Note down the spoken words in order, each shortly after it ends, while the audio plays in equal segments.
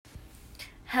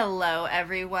Hello,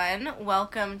 everyone.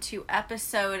 Welcome to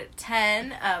episode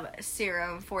 10 of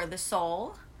Serum for the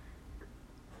Soul.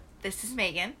 This is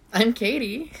Megan. I'm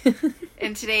Katie.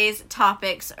 And today's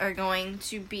topics are going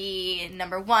to be,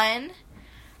 number one,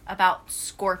 about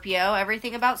Scorpio,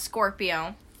 everything about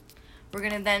Scorpio. We're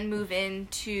going to then move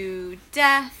into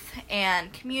death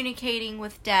and communicating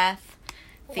with death.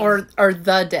 Or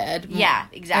the dead. Yeah,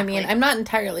 exactly. I mean, I'm not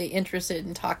entirely interested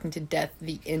in talking to Death,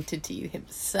 the entity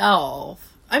himself.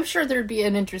 I'm sure there'd be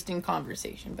an interesting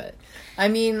conversation, but I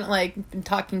mean, like,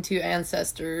 talking to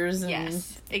ancestors and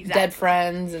dead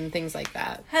friends and things like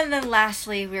that. And then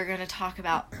lastly, we're going to talk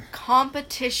about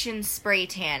competition spray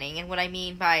tanning. And what I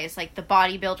mean by is like the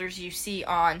bodybuilders you see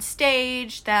on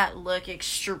stage that look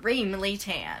extremely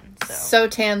tan. So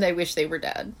tan they wish they were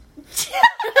dead.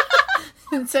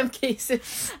 In some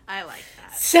cases. I like that.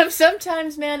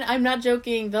 Sometimes, man, I'm not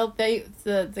joking.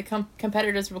 The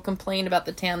competitors will complain about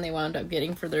the tan they wound up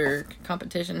getting for their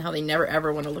competition, how they never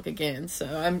ever want to look again. So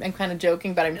I'm kind of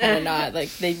joking, but I'm kind of not. Like,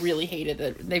 they really hated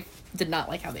it. They did not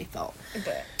like how they felt.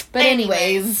 But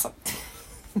anyways,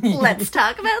 let's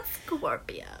talk about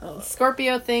Scorpio.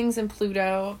 Scorpio things and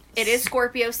Pluto. It is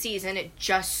Scorpio season. It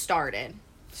just started.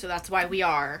 So that's why we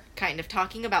are kind of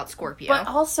talking about Scorpio. But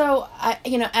also,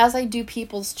 as I do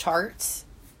people's charts,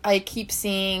 I keep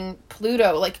seeing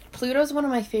Pluto. Like, Pluto's one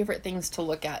of my favorite things to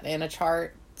look at in a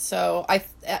chart. So,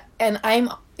 I'm,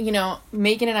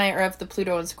 Megan and I are of the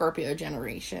Pluto and Scorpio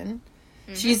generation.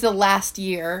 Mm-hmm. She's the last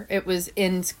year it was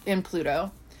in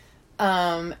Pluto.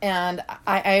 And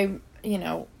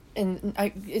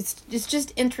it's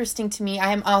just interesting to me.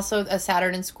 I am also a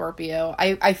Saturn in Scorpio.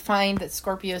 I find that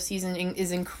Scorpio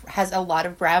season has a lot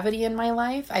of gravity in my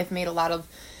life. I've made a lot of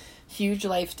huge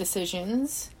life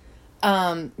decisions.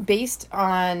 Based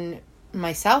on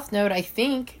my South Node, I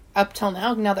think, up till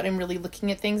now that I'm really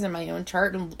looking at things in my own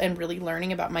chart and really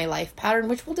learning about my life pattern,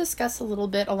 which we'll discuss a little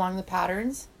bit along the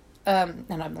patterns. Not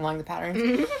along the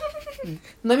patterns.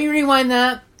 Let me rewind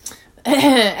that.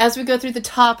 As we go through the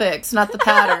topics, not the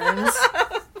patterns.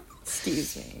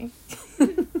 Excuse me.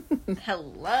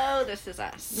 Hello, this is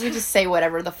us. We just say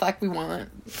whatever the fuck we want.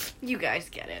 You guys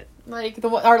get it. Like,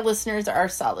 our listeners are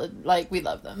solid. Like, we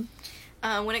love them.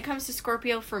 When it comes to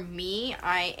Scorpio, for me,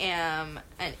 I am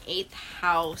an 8th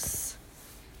house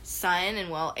sun, and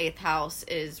 8th house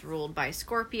is ruled by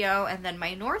Scorpio, and then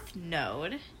my North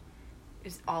Node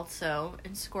is also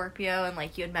in Scorpio, and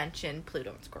like you had mentioned,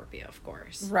 Pluto and Scorpio, of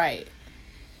course. Right.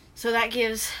 So that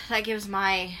gives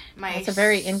my. That's a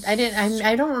very.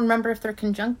 I don't remember if they're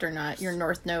conjunct or not. Your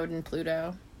North Node and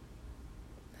Pluto.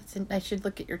 I should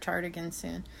look at your chart again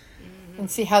soon, and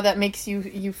see how that makes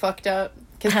you fucked up.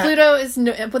 Because Pluto is,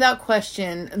 without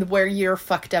question, where you're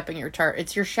fucked up in your chart.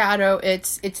 It's your shadow.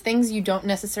 It's things you don't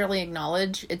necessarily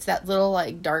acknowledge. It's that little,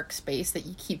 like, dark space that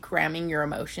you keep cramming your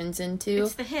emotions into.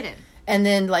 It's the hidden. And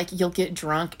then, like, you'll get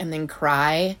drunk and then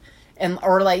cry.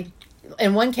 Or, like,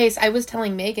 in one case, I was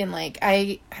telling Megan, like,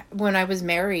 when I was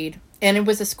married, and it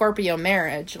was a Scorpio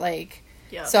marriage, like,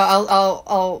 yep. So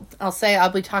I'll say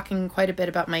I'll be talking quite a bit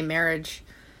about my marriage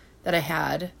that I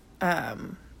had.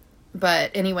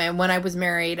 But anyway, when I was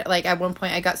married, like, at one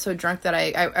point I got so drunk that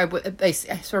I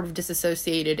sort of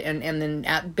disassociated and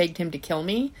then begged him to kill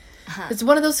me. Uh-huh. It's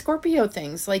one of those Scorpio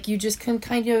things. Like, you just can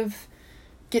kind of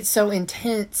get so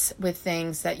intense with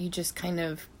things that you just kind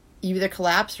of either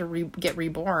collapse or get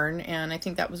reborn. And I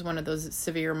think that was one of those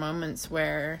severe moments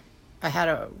where I had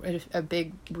a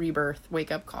big rebirth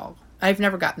wake-up call. I've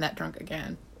never gotten that drunk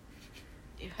again.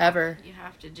 Ever. You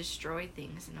have to destroy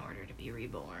things in order to be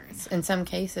reborn. In some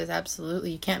cases,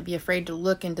 absolutely. You can't be afraid to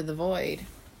look into the void.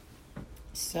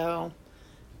 So,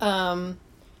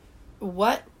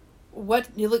 what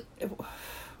you look...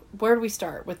 Where do we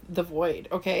start with the void?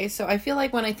 Okay, so I feel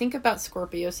like when I think about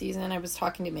Scorpio season, I was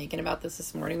talking to Megan about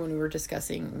this morning when we were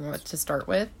discussing what to start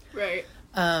with. Right.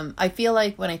 I feel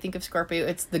like when I think of Scorpio,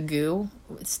 it's the goo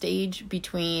stage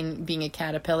between being a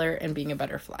caterpillar and being a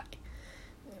butterfly.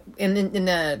 In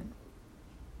the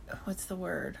what's the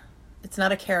word? It's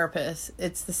not a carapace.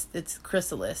 It's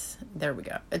chrysalis. There we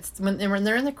go. It's when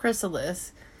they're in the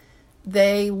chrysalis,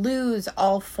 they lose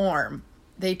all form.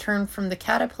 They turn from the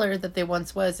caterpillar that they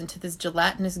once was into this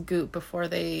gelatinous goop before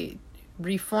they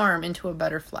reform into a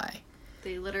butterfly.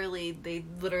 They literally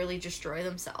destroy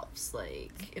themselves,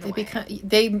 like, in a way.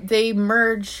 They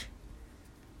merge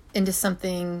into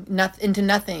something, into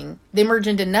nothing. They merge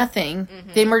into nothing.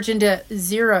 Mm-hmm. They merge into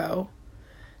zero.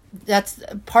 That's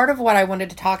part of what I wanted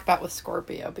to talk about with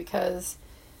Scorpio, because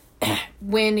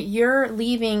when you're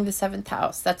leaving the 7th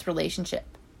house, that's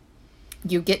relationship.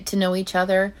 You get to know each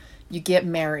other. You get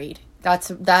married.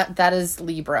 That is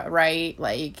Libra, right?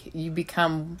 Like, you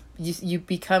become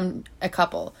a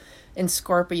couple. In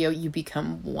Scorpio, you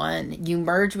become one. You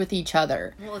merge with each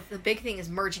other. Well, the big thing is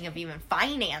merging of even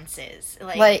finances.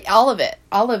 Like all of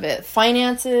it.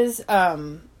 Finances,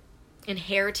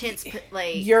 inheritance,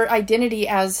 like... Your identity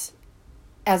as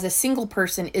a single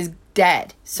person is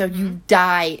dead. So you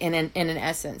die in an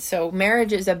essence. So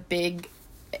marriage is a good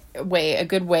way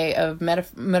of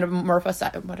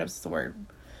metamorphosizing. What is the word?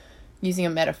 Using a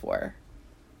metaphor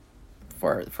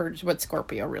for what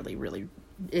Scorpio really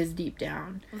is deep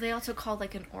down. Well, they also call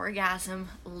like an orgasm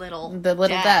the little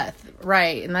death,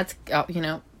 right? And that's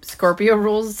Scorpio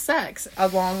rules sex,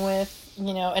 along with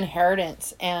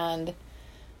inheritance and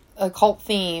occult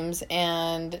themes,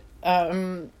 and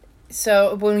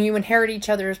so when you inherit each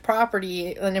other's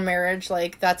property in a marriage,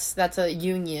 like that's a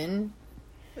union.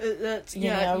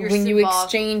 When you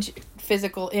exchange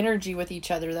physical energy with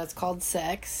each other, that's called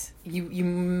sex. You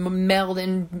meld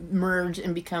and merge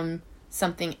and become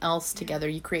something else together.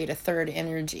 You create a third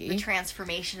energy. The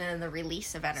transformation and the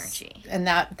release of energy. And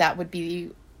that would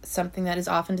be something that is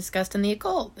often discussed in the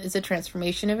occult, is a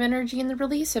transformation of energy and the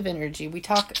release of energy. We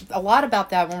talk a lot about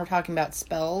that when we're talking about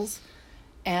spells,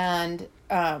 and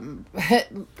when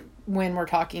we're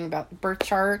talking about birth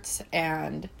charts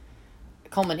and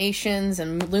culminations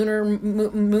and lunar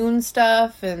moon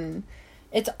stuff, and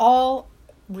it's all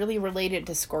really related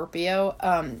to Scorpio.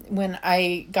 When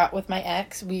I got with my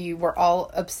ex, we were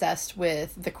all obsessed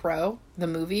with The Crow, the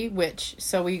movie,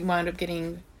 so we wound up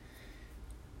getting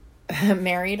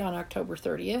married on October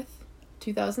 30th,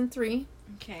 2003.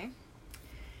 Okay.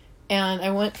 And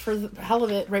I went for the hell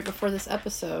of it right before this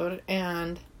episode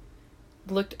and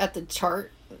looked at the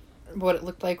chart, what it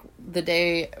looked like the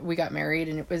day we got married,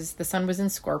 and the sun was in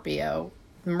Scorpio,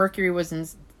 Mercury was in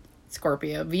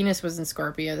Scorpio, Venus was in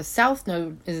Scorpio, the South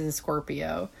Node is in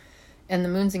Scorpio, and the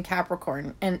moon's in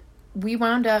Capricorn. And we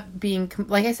wound up being,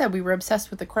 like I said, we were obsessed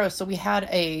with The Crow. So we had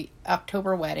a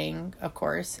October wedding, of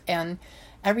course, and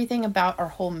everything about our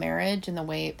whole marriage and the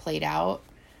way it played out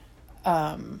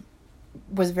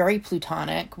was very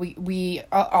plutonic. Our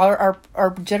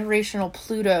generational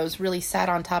Plutos really sat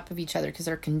on top of each other because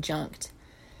they're conjunct,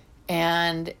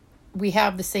 and we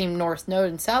have the same North Node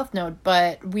and South Node,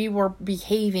 but we were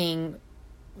behaving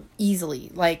easily.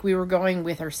 Like, we were going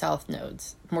with our South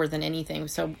Nodes more than anything.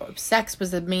 So sex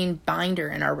was the main binder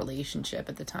in our relationship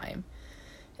at the time.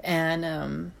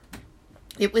 And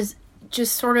it was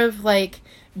just sort of like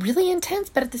really intense,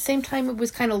 but at the same time it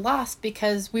was kind of lost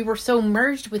because we were so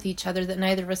merged with each other that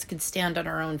neither of us could stand on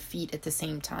our own feet at the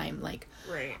same time. Like,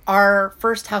 right. Our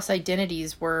first house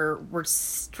identities were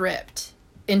stripped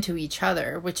into each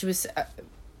other, which was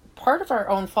part of our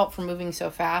own fault for moving so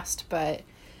fast, but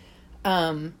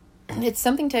it's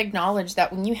something to acknowledge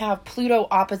that when you have Pluto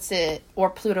opposite or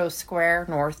Pluto square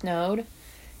North Node,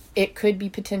 it could be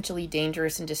potentially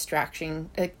dangerous and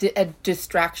a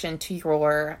distraction to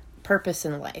your purpose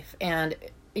in life. And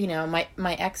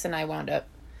my ex and I wound up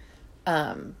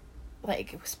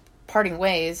it was parting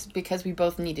ways because we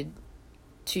both needed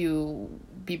to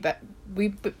be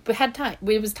we had time.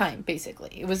 It was time,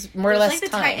 basically. It was more or less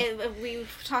like time. We've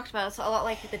talked about it, so a lot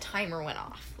like the timer went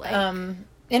off. Like,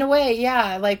 in a way,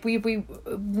 yeah. Like we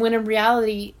when in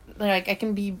reality, like I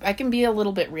can be a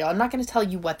little bit real. I'm not going to tell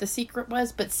you what the secret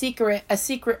was, but a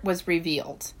secret was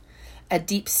revealed. A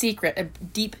deep secret, a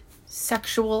deep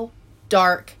sexual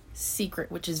dark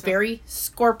secret, which is very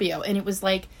Scorpio, and it was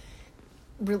like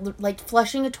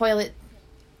flushing a toilet.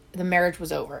 The marriage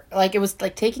was over. Like, it was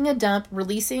like taking a dump,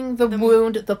 releasing the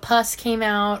wound, the pus came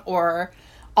out, or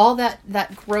all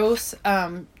that gross,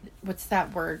 what's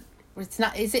that word? It's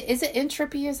not, is it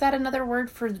entropy? Is that another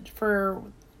word for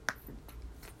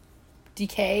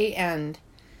decay? And,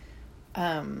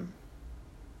 I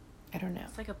don't know.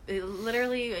 It's like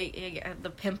literally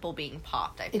the pimple being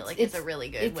popped. I feel it's a really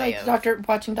good way of... It's like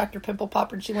watching Dr. Pimple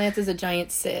Popper, and she lands as a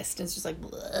giant cyst, and it's just like...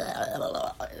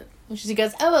 And she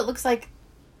goes, oh, it looks like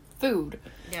food.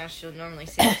 Yeah, she'll normally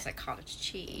say it's like cottage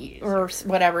cheese or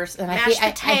whatever. And mashed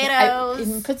potatoes.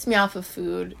 It puts me off of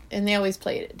food, and they always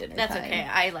play it at dinner time. That's okay.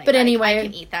 I like. But anyway, I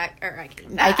can eat that, or I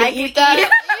can eat that. I can eat that.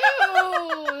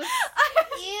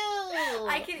 Ew.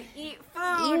 I can eat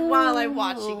food while I'm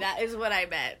watching that. Is what I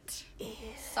meant.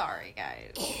 Sorry,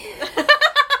 guys.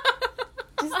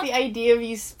 Just the idea of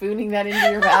you spooning that into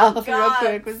your mouth real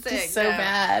quick was just so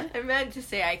bad. I meant to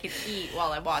say I can eat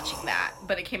while I'm watching that,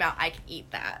 but it came out I can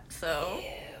eat that, so...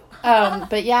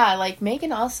 But yeah, like,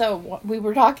 Megan also... We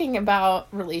were talking about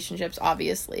relationships,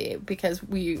 obviously, because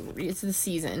it's the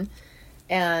season,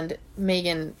 and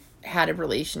Megan had a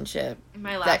relationship.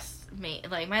 My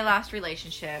last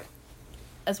relationship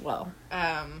as well.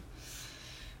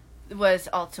 Was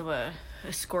also a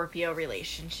Scorpio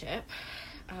relationship.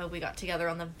 We got together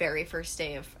on the very first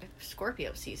day of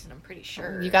Scorpio season, I'm pretty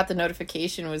sure. You got the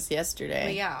notification was yesterday.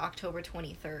 But yeah, October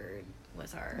 23rd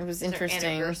was our interesting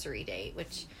anniversary date,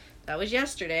 which that was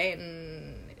yesterday,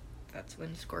 and that's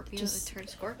when Scorpio turned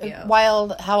Scorpio.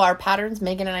 Wild how our patterns,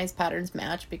 Megan and I's patterns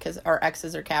match because our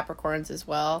exes are Capricorns as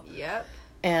well. Yep.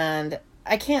 And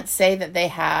I can't say that they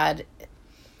had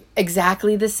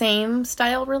exactly the same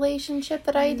style relationship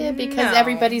that I did because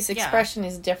everybody's expression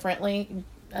is differently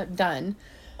done.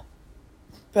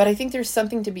 But I think there's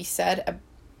something to be said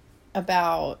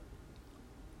about...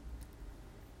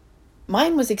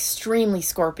 Mine was extremely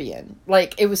Scorpion.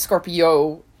 Like, it was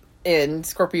Scorpio and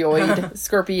Scorpioid,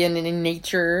 Scorpion in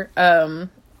nature. But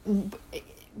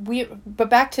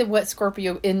back to what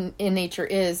Scorpio in nature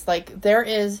is, like, there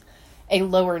is a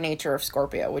lower nature of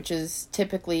Scorpio, which is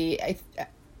typically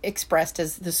expressed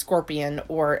as the scorpion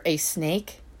or a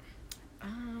snake. I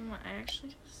actually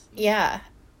just... Yeah.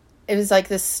 It was like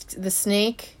the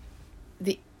snake,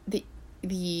 the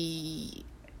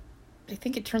I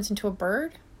think it turns into a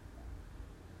bird.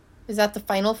 Is that the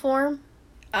final form?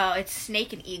 Oh, it's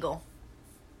snake and eagle.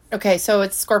 Okay, so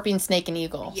it's scorpion, snake, and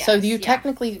eagle. Yes, so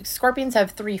technically, scorpions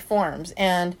have 3 forms,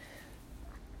 and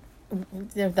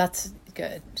that's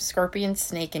good. Scorpion,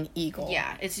 snake, and eagle.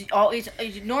 Yeah, it's always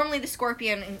normally the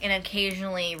scorpion and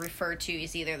occasionally referred to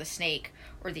as either the snake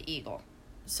or the eagle.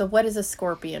 So what is a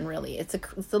scorpion, really? It's a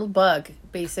little bug,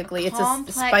 basically. It's a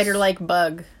spider-like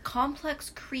bug. Complex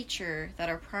creature that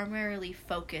are primarily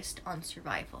focused on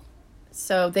survival.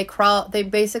 So they crawl, they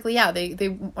basically,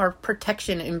 they are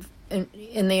protection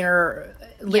and they are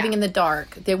living in the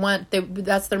dark.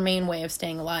 That's their main way of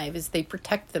staying alive, is they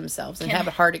protect themselves and have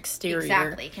a hard exterior.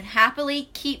 Exactly. Can happily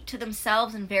keep to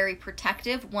themselves and very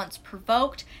protective. Once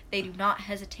provoked, they do not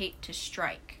hesitate to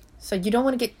strike. So you don't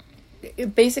want to get...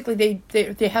 Basically,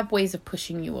 they have ways of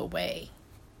pushing you away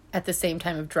at the same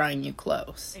time of drawing you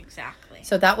close. Exactly.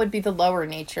 So that would be the lower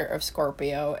nature of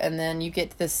Scorpio. And then you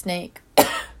get the snake,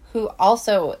 who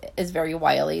also is very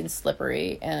wily and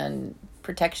slippery and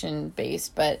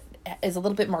protection-based, but is a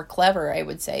little bit more clever, I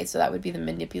would say. So that would be the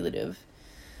manipulative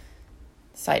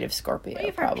side of Scorpio, well,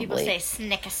 you've heard probably. People say,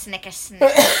 snick a snick a snick.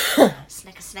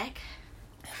 Snick a snick.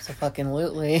 So fucking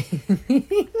lootly.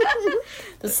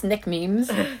 The snick memes.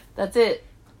 That's it.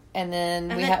 And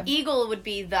then eagle would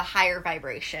be the higher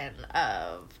vibration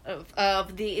of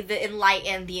the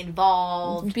enlightened, the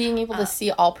involved. Being able to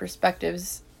see all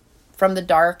perspectives from the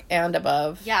dark and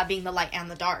above. Yeah, being the light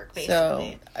and the dark,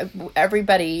 basically. So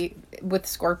everybody with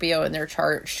Scorpio in their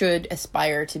chart should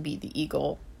aspire to be the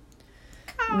eagle.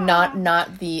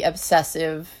 Not the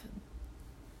obsessive,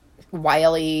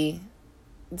 wily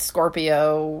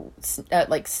Scorpio,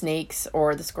 like snakes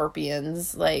or the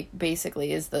scorpions, like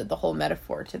basically is the whole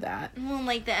metaphor to that. Well,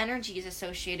 like the energies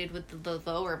associated with the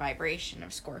lower vibration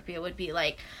of Scorpio would be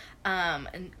like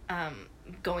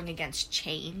going against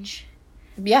change.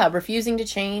 Yeah, refusing to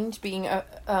change, being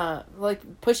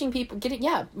like pushing people,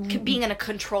 being a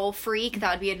control freak.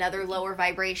 That would be another lower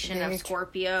vibration of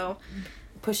Scorpio.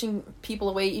 Pushing people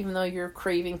away even though you're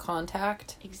craving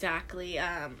contact. Exactly.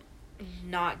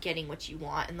 Not getting what you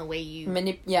want in the way you...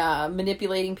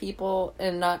 manipulating people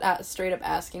and not straight up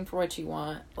asking for what you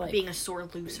want. Like being a sore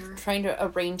loser. Trying to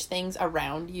arrange things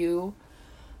around you.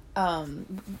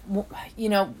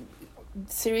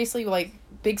 Seriously, like,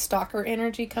 big stalker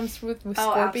energy comes through with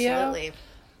Scorpio. Absolutely.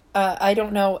 I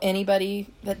don't know anybody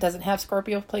that doesn't have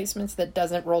Scorpio placements that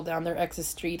doesn't roll down their ex's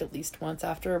street at least once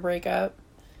after a breakup.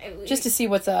 Just to see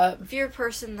what's up. If you're a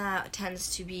person that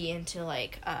tends to be into,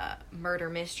 like, murder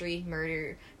mystery,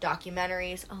 murder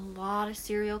documentaries, a lot of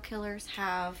serial killers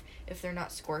have, if they're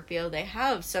not Scorpio, they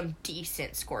have some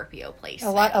decent Scorpio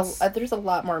placements. There's a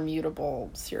lot more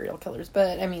mutable serial killers,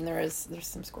 but, I mean, there's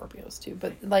some Scorpios, too.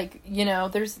 But, like,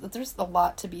 there's a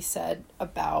lot to be said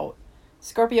about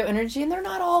Scorpio energy, and they're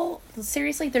not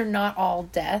all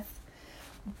death,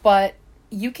 but...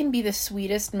 You can be the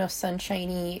sweetest, most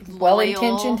sunshiny,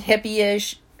 well-intentioned,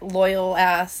 hippie-ish,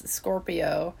 loyal-ass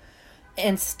Scorpio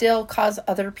and still cause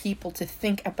other people to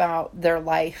think about their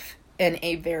life in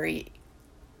a very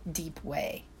deep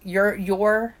way.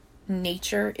 Your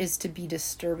nature is to be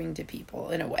disturbing to people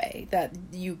in a way that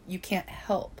you can't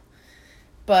help.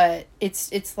 But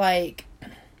it's like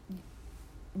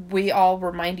we all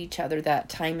remind each other that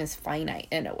time is finite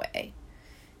in a way.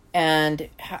 And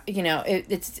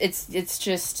it's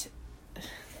just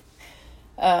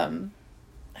I'm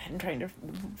trying to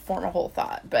form a whole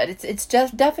thought, but it's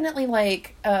just definitely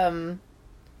like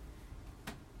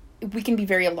we can be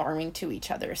very alarming to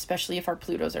each other, especially if our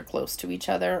Plutos are close to each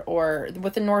other. Or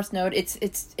with the North Node,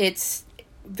 it's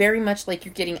very much like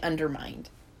you're getting undermined.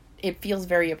 It feels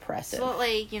very oppressive. So,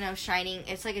 like, you know, shining,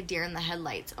 it's like a deer in the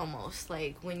headlights almost.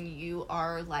 Like, when you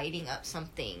are lighting up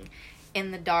something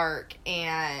in the dark,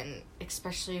 and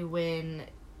especially when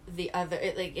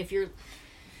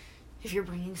if you're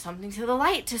bringing something to the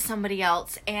light to somebody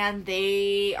else and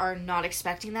they are not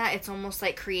expecting that, it's almost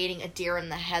like creating a deer in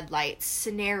the headlights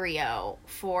scenario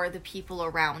for the people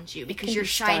around you, because you're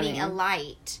shining a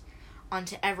light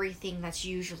onto everything that's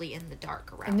usually in the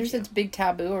dark around you. And there's this big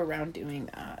taboo around doing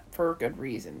that for a good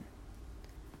reason.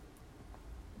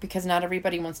 Because not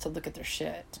everybody wants to look at their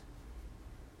shit.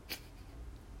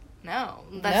 No.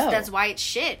 That's why it's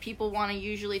shit. People want to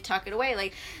usually tuck it away.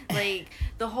 Like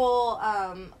the whole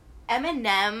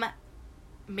Eminem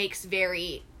makes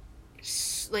very,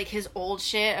 like, his old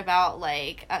shit about,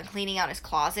 like, cleaning out his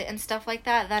closet and stuff like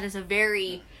that. That is a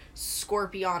very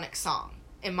Scorpionic song,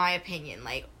 in my opinion.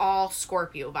 Like, all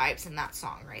Scorpio vibes in that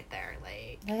song right there.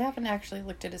 Like, I haven't actually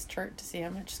looked at his chart to see how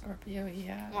much Scorpio he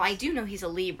has. Well, I do know he's a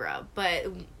Libra, but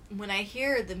when I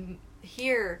hear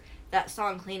that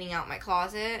song "Cleaning Out My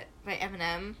Closet" by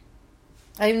Eminem,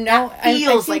 I know that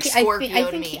feels like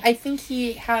Scorpio to me. I think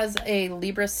he has a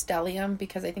Libra stellium,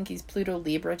 because I think he's Pluto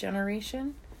Libra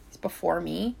generation. He's before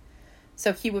me,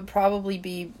 so he would probably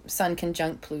be Sun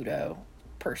conjunct Pluto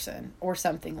person or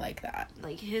something like that.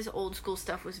 Like, his old school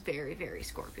stuff was very, very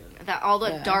Scorpio. That all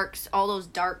those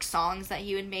dark songs that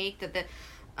he would make, that the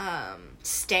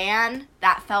Stan,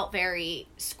 that felt very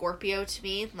Scorpio to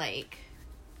me. Like,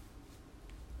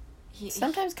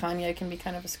 sometimes Kanye can be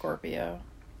kind of a Scorpio.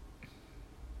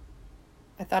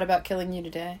 I thought about killing you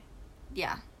today.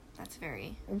 Yeah, it's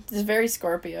very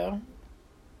Scorpio.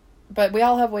 But we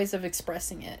all have ways of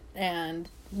expressing it. And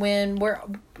when we're,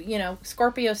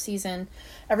 Scorpio season,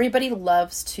 everybody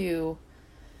loves to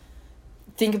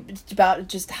think about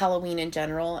just Halloween in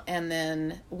general, and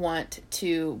then want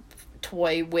to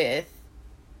toy with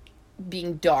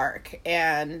being dark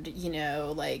and,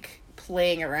 like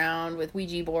playing around with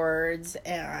Ouija boards,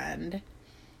 and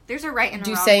there's a right and a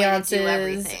do wrong seances, way to do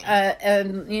everything.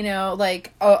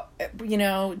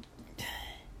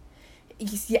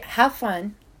 Have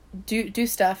fun, do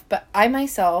stuff. But I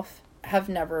myself have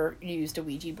never used a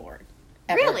Ouija board.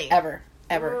 Really? Ever.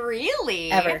 Really?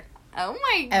 Ever. Oh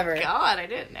my God, I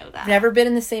didn't know that. Never been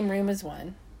in the same room as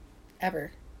one.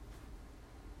 Ever.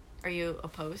 Are you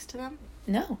opposed to them?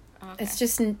 No. Oh, okay. It's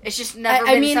just never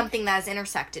been something that has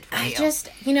intersected for you.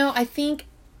 I think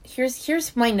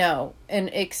here's my no, and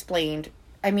explained.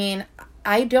 I mean,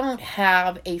 I don't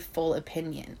have a full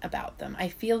opinion about them. I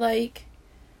feel like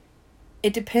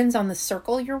it depends on the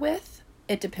circle you're with.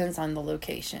 It depends on the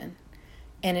location.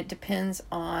 And it depends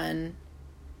on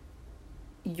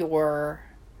your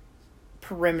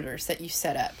perimeters that you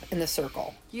set up in the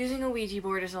circle. Using a Ouija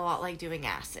board is a lot like doing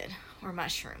acid or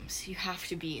mushrooms. You have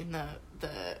to be in the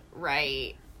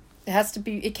right...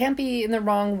 It can't be in the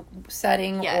wrong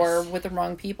setting, yes, or with the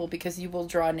wrong people, because you will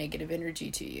draw negative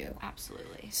energy to you.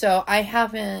 Absolutely. So I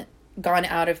haven't gone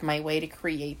out of my way to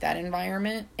create that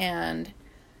environment, and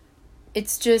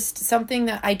it's just something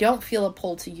that I don't feel a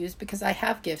pull to use, because I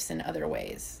have gifts in other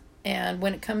ways. And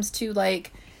when it comes to,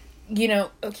 like,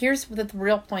 here's what the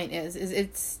real point is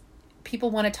it's people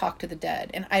want to talk to the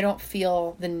dead, and I don't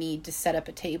feel the need to set up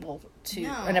a table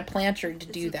and a planter to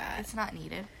do that. It's not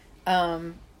needed.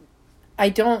 I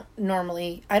don't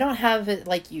have it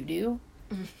like you do,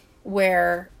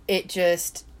 where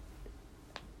it's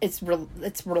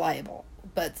reliable.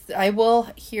 But I will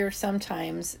hear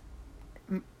sometimes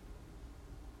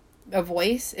a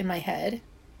voice in my head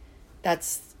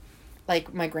that's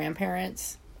like my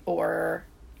grandparents, or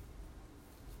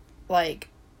like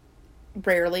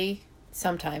rarely,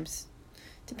 sometimes,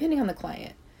 depending on the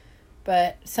client.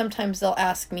 But sometimes they'll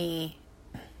ask me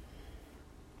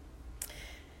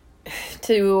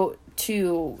to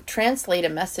translate a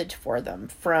message for them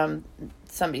from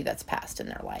somebody that's passed in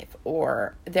their life,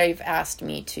 or they've asked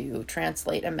me to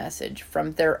translate a message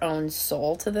from their own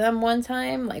soul to them one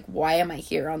time, like, why am I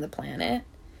here on the planet?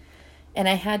 And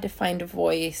I had to find a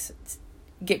voice,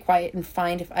 get quiet, and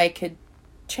find if I could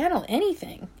channel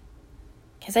anything,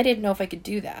 because I didn't know if I could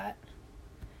do that.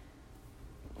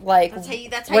 Like,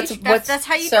 that's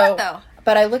how you do it, though.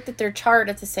 But I looked at their chart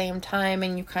at the same time,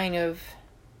 and you kind of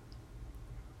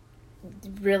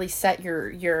really set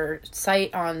your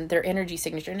sight on their energy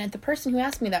signature. And the person who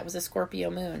asked me that was a Scorpio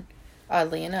moon,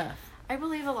 oddly enough. I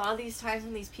believe a lot of these times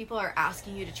when these people are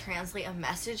asking you to translate a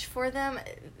message for them,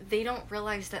 they don't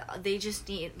realize that they just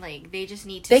need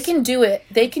to... They can do it.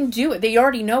 They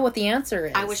already know what the answer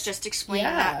is. I was just explaining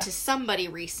that to somebody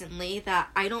recently, that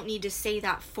I don't need to say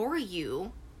that for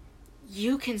you.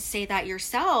 You can say that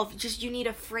yourself. Just you need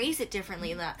to phrase it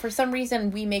differently. For some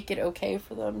reason, we make it okay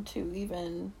for them to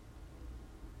even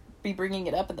be bringing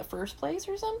it up in the first place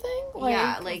or something.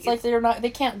 It's like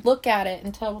they can't look at it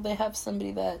until they have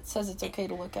somebody that says it's okay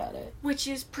to look at it. Which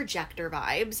is projector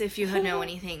vibes, if you know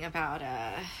anything about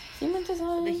human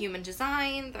design. The human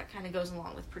design, that kind of goes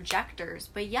along with projectors.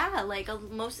 But yeah, like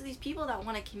most of these people that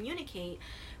want to communicate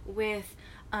with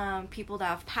people that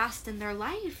have passed in their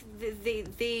life,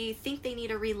 they think they need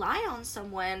to rely on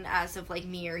someone as of like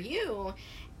me or you,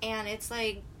 and it's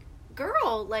like,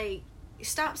 girl, like,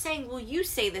 stop saying, well, you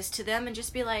say this to them, and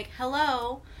just be like,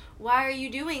 hello, why are you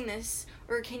doing this?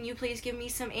 Or can you please give me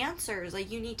some answers?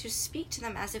 Like, you need to speak to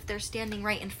them as if they're standing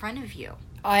right in front of you.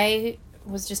 I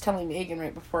was just telling Megan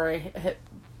right before I hit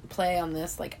play on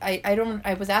this, like,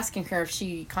 I was asking her if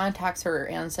she contacts her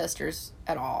ancestors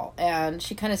at all, and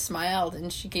she kind of smiled,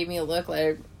 and she gave me a look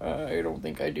like, I don't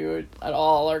think I do it at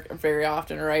all, or very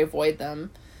often, or I avoid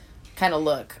them kind of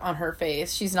look on her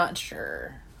face. She's not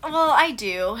sure. Well, I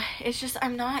do. It's just,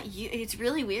 it's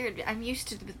really weird. I'm used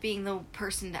to being the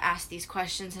person to ask these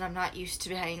questions, and I'm not used to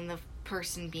being the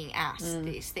person being asked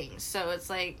these things. So it's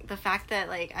like, the fact that,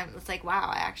 like, it's like, wow,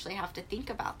 I actually have to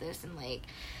think about this, and like,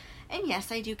 and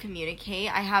yes, I do communicate.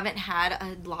 I haven't had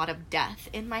a lot of death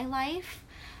in my life.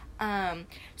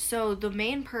 So the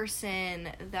main person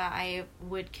that I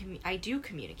do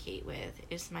communicate with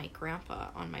is my grandpa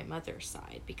on my mother's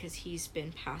side, because he's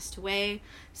been passed away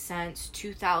since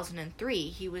 2003.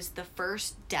 He was the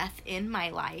first death in my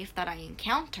life that I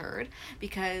encountered,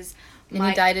 because he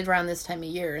died around this time of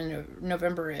year, in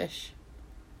November-ish.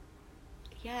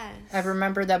 Yes. I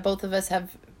remember that both of us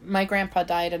have... My grandpa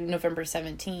died on November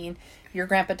 17. Your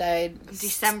grandpa died...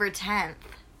 December 10th.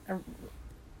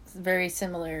 Very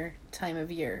similar time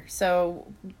of year. So,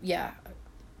 yeah.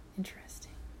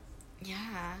 Interesting.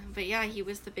 Yeah. But yeah, he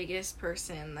was the biggest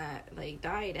person that, like,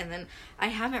 died. And then I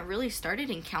haven't really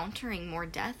started encountering more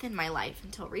death in my life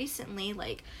until recently.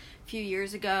 Like, a few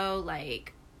years ago,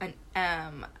 like,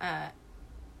 an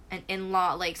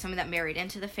in-law, like, someone that married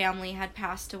into the family had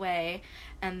passed away.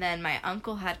 And then my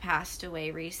uncle had passed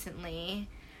away recently,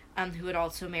 who had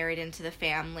also married into the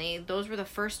family. Those were the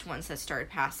first ones that started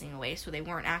passing away, so they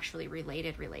weren't actually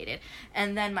related.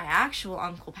 And then my actual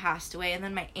uncle passed away, and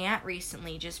then my aunt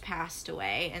recently just passed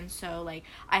away. And so, like,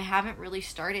 I haven't really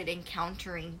started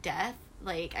encountering death.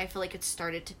 Like, I feel like it's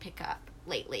started to pick up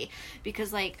lately,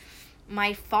 because, like,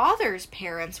 my father's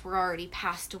parents were already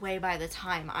passed away by the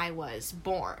time I was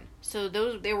born. So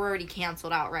they were already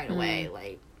canceled out right away.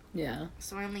 Like, yeah.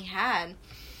 So I only had...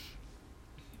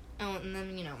 Oh, and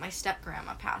then, you know, my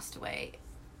step-grandma passed away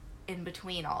in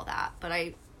between all that. But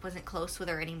I wasn't close with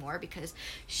her anymore because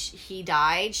he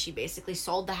died. She basically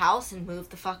sold the house and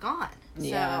moved the fuck on.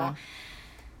 Yeah.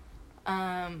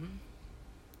 So,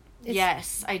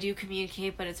 yes, I do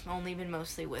communicate, but it's only been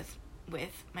mostly with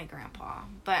my grandpa.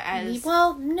 But as...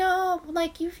 Well, no,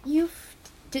 like,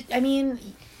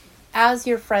 as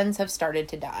your friends have started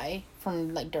to die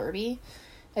from, like, Derby,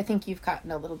 I think you've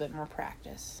gotten a little bit more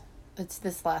practice. It's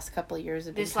this last couple of years.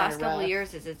 This last couple of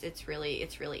years it's really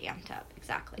amped up.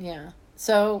 Exactly. Yeah.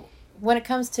 So when it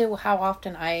comes to how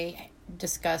often I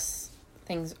discuss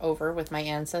things over with my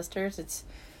ancestors, it's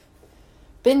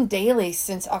been daily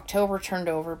since October turned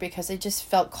over, because I just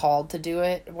felt called to do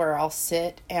it, where I'll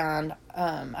sit and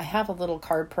I have a little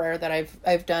card prayer that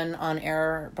I've done on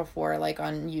air before, like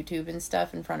on YouTube and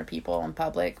stuff, in front of people in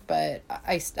public, but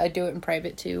I do it in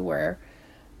private too, where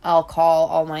I'll call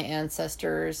all my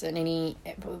ancestors and any,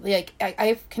 like,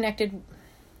 I've connected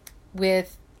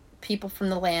with people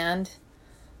from the land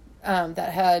that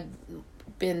had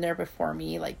been there before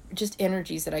me, like, just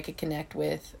energies that I could connect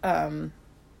with. And,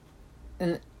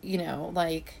 you know,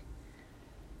 like,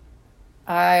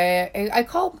 I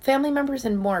call family members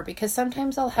and more, because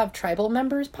sometimes I'll have tribal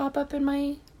members pop up in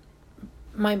my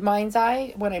mind's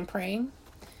eye when I'm praying.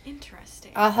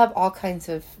 Interesting. I'll have all kinds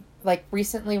of... Like,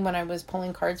 recently when I was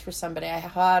pulling cards for somebody, I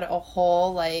had a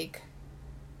whole, like...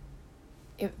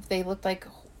 they looked like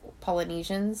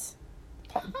Polynesians.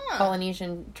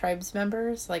 Polynesian tribes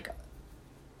members. Like,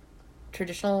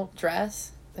 traditional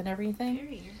dress and everything.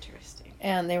 Very interesting.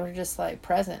 And they were just, like,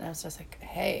 present. And I was just like,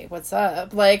 hey, what's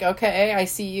up? Like, okay, I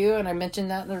see you. And I mentioned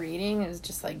that in the reading. It was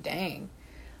just like, dang.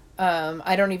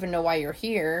 I don't even know why you're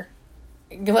here.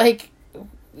 Like...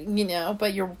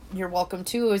 but you're welcome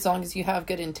too, as long as you have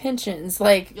good intentions.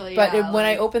 Like, yeah, but when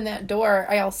I open that door,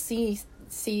 I'll see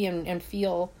and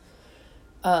feel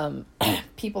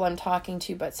people I'm talking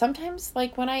to. But sometimes,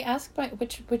 like, when I ask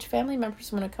which family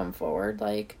members want to come forward,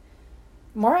 like,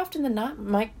 more often than not,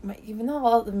 my even though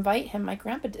I'll invite him, my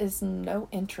grandpa has no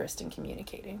interest in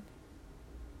communicating.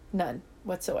 None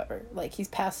whatsoever. Like, he's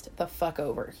passed the fuck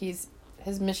over. His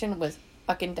mission was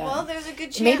fucking done. Well, there's a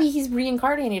good chance. Maybe he's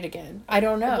reincarnated again. I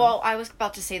don't know. Well, I was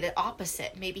about to say the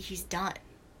opposite. Maybe he's done.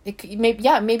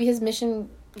 Maybe his mission,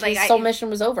 his soul mission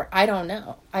was over. I don't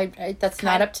know. I that's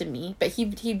not up to me. But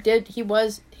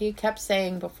he kept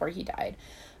saying before he died,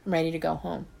 I'm ready to go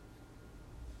home.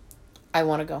 I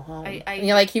want to go home.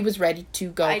 Like, he was ready to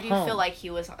go home. I do feel like he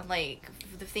was, like,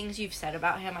 the things you've said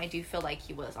about him, I do feel like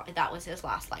that was his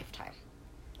last lifetime.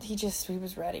 He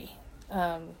was ready.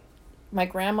 My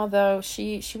grandma, though,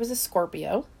 she was a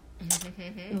Scorpio,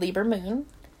 Libra moon,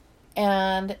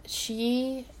 and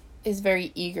she is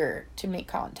very eager to make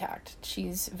contact.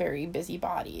 She's very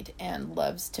busy-bodied and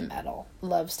loves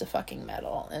to fucking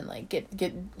meddle, and, like,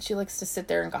 she likes to sit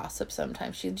there and gossip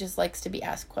sometimes. She just likes to be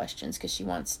asked questions because she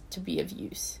wants to be of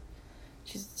use.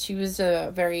 She was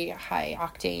a very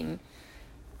high-octane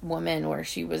woman where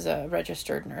she was a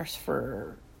registered nurse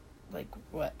for,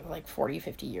 like 40,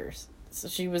 50 years. So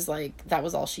she was like, that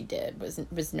was all she did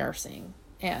was nursing.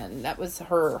 And that was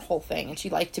her whole thing. And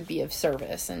she liked to be of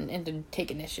service and to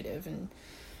take initiative. And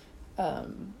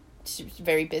she was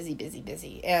very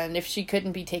busy. And if she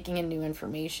couldn't be taking in new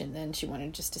information, then she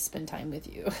wanted just to spend time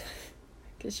with you.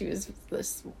 Because she was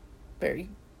this very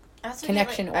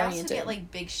connection oriented. I also get, like,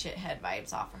 big shithead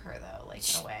vibes off of her, though,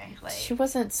 like, in a way. Like, she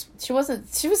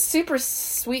was super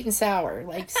sweet and sour.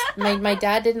 Like, my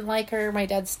dad didn't like her. My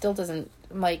dad still doesn't.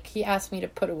 Like, he asked me to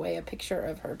put away a picture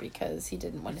of her because he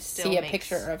didn't want to see a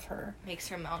picture of her. Makes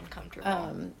her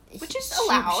uncomfortable. Which is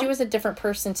allowed. She was a different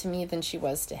person to me than she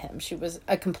was to him. She was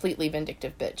a completely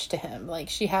vindictive bitch to him. Like,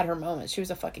 she had her moments. She was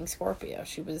a fucking Scorpio.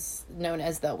 She was known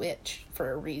as the witch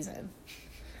for a reason.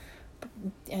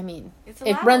 I mean,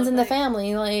 it runs in the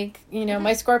family. Like,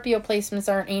 my Scorpio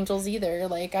placements aren't angels either.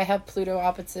 Like, I have Pluto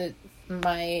opposite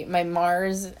my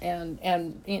Mars and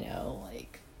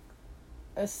like,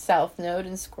 a South Node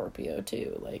in Scorpio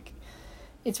too. Like,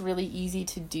 it's really easy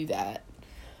to do that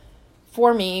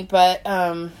for me, but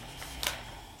I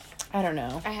don't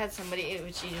know. I had somebody,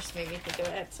 which you just made me think of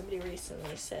it. I had somebody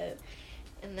recently said,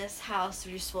 in this house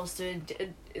you're supposed to,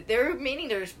 they're meaning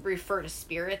to refer to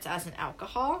spirits as an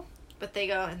alcohol, but they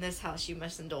go, in this house you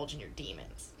must indulge in your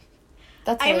demons.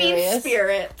 That's hilarious. I mean,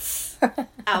 spirits,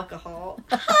 alcohol.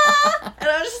 And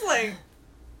I was just like,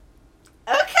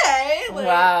 okay. Like,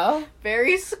 wow.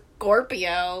 Very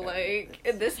Scorpio. Like,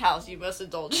 in this house you must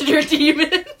indulge in your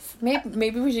demons.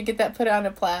 Maybe we should get that put on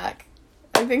a plaque.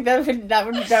 I think that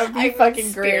would be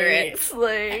fucking great.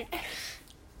 Like,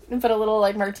 and put a little,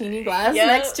 like, martini glass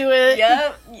next to it.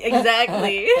 Yep,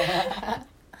 exactly.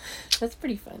 That's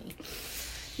pretty funny.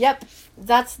 Yep,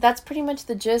 that's pretty much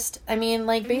the gist. I mean,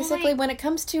 like, basically, when it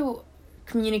comes to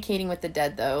communicating with the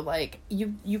dead, though, like,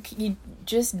 you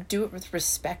just do it with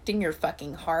respecting your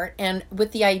fucking heart and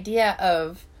with the idea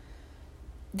of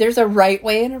there's a right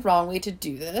way and a wrong way to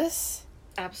do this.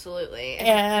 Absolutely.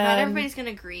 And not everybody's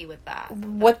gonna agree with that.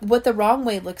 What the wrong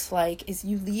way looks like is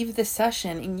you leave the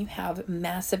session and you have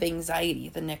massive anxiety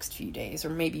the next few days or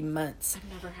maybe months.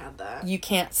 I've never had that. You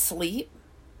can't sleep.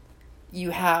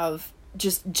 You have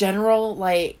just general,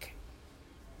 like,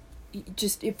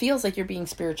 it feels like you're being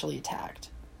spiritually attacked.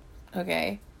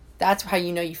 Okay? That's how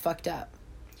you know you fucked up.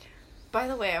 By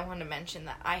the way, I want to mention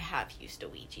that I have used a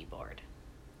Ouija board.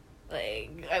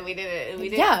 Like, we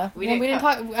didn't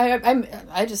talk.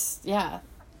 I just, yeah.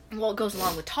 Well, it goes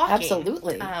along with talking.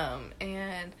 Absolutely.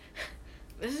 And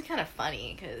this is kind of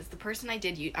funny because the person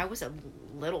I was a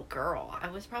little girl. I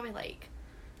was probably like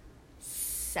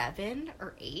 7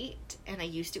 or 8, and I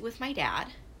used it with my dad.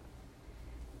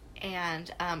 And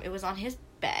it was on his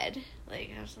bed.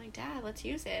 Like, I was like, Dad, let's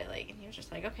use it. Like, and he was just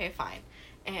like, okay, fine.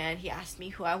 And he asked me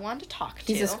who I wanted to talk to.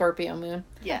 He's a Scorpio moon.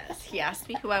 Yes, he asked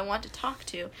me who I wanted to talk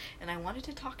to, and I wanted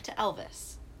to talk to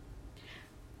Elvis.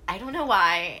 I don't know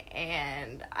why,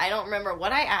 and I don't remember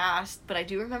what I asked, but I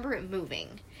do remember it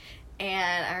moving.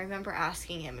 And I remember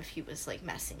asking him if he was, like,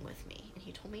 messing with me, and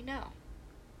he told me no.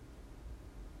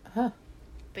 Huh.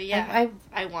 But yeah,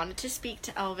 I wanted to speak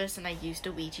to Elvis, and I used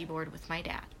a Ouija board with my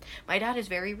dad. My dad is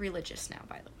very religious now,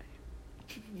 by the way.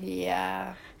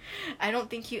 Yeah. I don't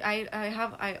think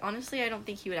honestly, I don't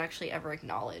think he would actually ever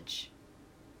acknowledge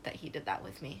that he did that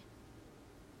with me.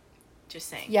 Just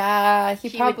saying. Yeah,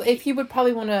 he would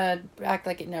probably want to act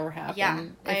like it never happened. Yeah.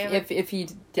 If he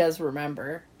does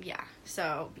remember. Yeah.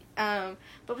 So, but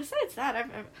besides that,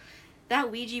 that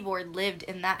Ouija board lived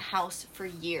in that house for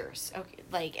years.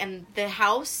 Okay, and the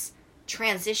house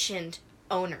transitioned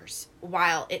owners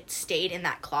while it stayed in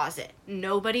that closet.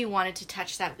 Nobody wanted to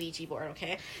touch that Ouija board,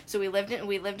 okay? So we lived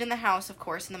in the house, of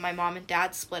course, and then my mom and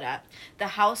dad split up. The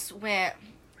house went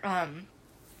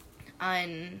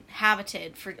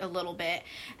uninhabited for a little bit,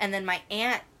 and then my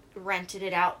aunt rented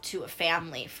it out to a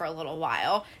family for a little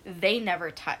while. They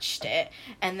never touched it.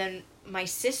 And then my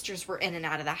sisters were in and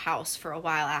out of the house for a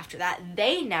while after that.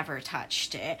 They never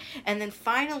touched it. And then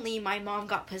finally my mom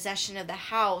got possession of the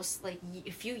house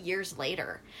a few years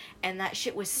later, and that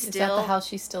shit was still... Is that the house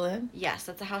she's still in? Yes,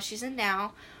 that's the house she's in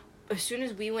now. As soon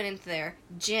as we went into there,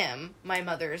 Jim, my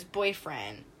mother's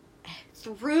boyfriend,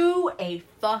 threw a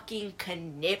fucking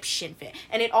conniption fit.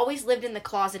 And it always lived in the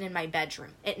closet in my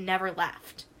bedroom. It never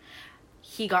left.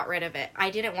 He got rid of it. I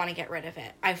didn't want to get rid of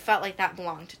it. I felt like that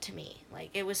belonged to me.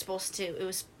 It was supposed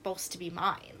to be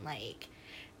mine.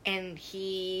 And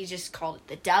he just called it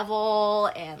the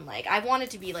devil, and I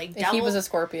wanted to be devil. He was a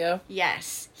Scorpio.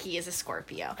 Yes, he is a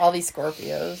Scorpio. All these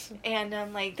Scorpios. And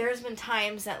there's been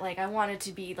times that I wanted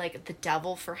to be the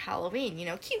devil for Halloween.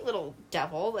 Cute little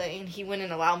devil. And he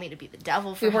wouldn't allow me to be the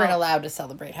devil for We weren't allowed to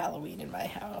celebrate Halloween in my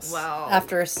house. Well,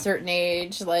 after a certain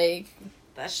age,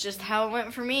 that's just how it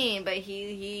went for me. But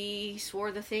he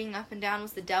swore the thing up and down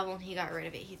was the devil, and he got rid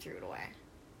of it. He threw it away.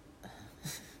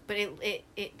 But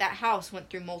it that house went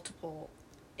through multiple,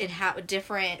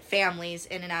 different families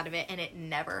in and out of it, and it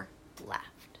never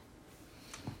left.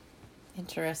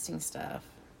 Interesting stuff.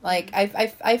 I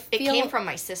feel it came from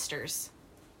my sisters.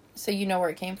 So you know where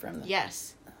it came from, then?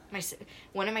 Yes,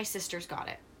 one of my sisters got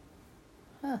it.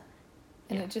 Huh.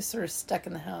 And it just sort of stuck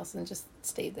in the house and just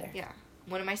stayed there. Yeah.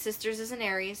 One of my sisters is an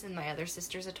Aries, and my other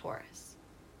sister's a Taurus.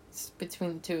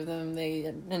 Between the two of them, they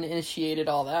initiated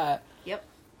all that. Yep.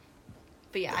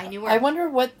 But yeah, I knew where... I wonder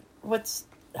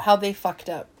how they fucked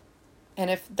up. And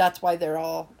if that's why they're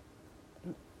all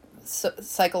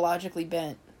psychologically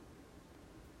bent.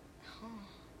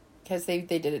 Because they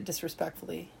did it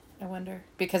disrespectfully, I wonder.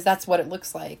 Because that's what it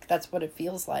looks like. That's what it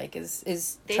feels like,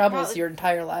 is troubles your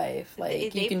entire life.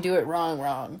 You can do it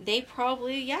wrong. They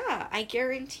probably, yeah, I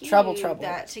guarantee trouble.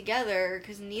 That together,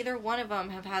 because neither one of them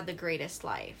have had the greatest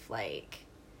life.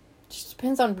 Just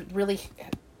depends on really...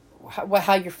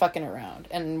 how you're fucking around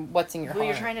and what's in your heart. Who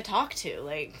you're trying to talk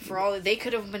to. For all... They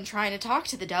could have been trying to talk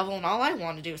to the devil, and all I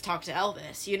want to do is talk to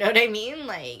Elvis. You know what I mean?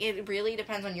 It really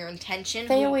depends on your intention.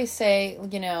 They always say,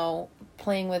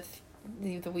 playing with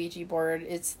the Ouija board,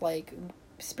 it's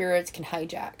spirits can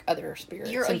hijack other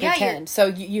spirits and pretend. So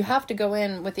you have to go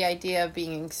in with the idea of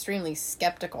being extremely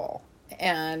skeptical.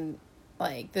 And,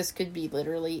 this could be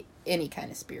literally any kind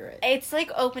of spirit. It's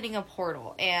like opening a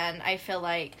portal, and I feel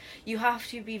like you have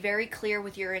to be very clear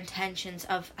with your intentions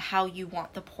of how you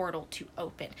want the portal to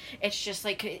open. It's just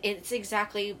it's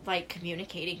exactly like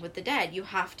communicating with the dead. You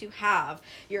have to have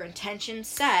your intention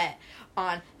set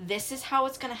on, this is how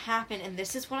it's going to happen, and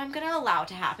this is what I'm going to allow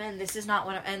to happen, and this is not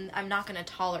what I'm not going to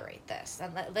tolerate this.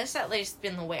 And this at least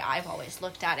been the way I've always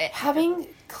looked at it. Having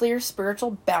clear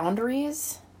spiritual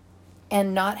boundaries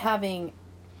and not having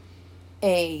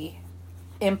a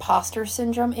imposter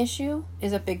syndrome issue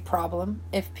is a big problem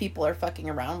if people are fucking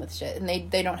around with shit and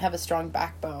they don't have a strong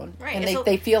backbone. Right. And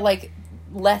they feel like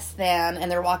less than, and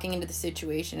they're walking into the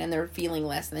situation and they're feeling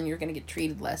less than, you're going to get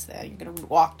treated less than. You're going to be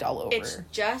walked all over. It's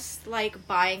just like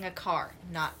buying a car.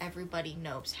 Not everybody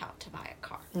knows how to buy a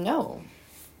car. No.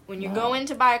 When you go in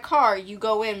to buy a car, you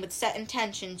go in with set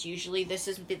intentions. Usually this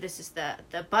is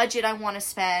the budget I want to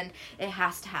spend. It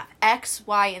has to have X,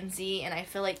 Y, and Z. And I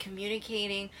feel like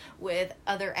communicating with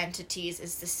other entities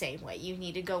is the same way. You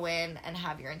need to go in and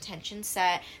have your intentions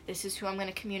set. This is who I'm going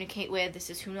to communicate with. This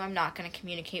is who I'm not going to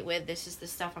communicate with. This is the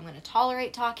stuff I'm going to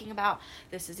tolerate talking about.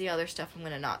 This is the other stuff I'm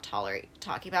going to not tolerate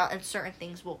talking about. And certain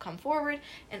things will come forward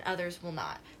and others will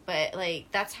not. But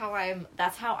that's how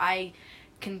I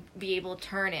can be able to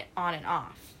turn it on and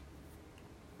off.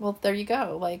 Well, there you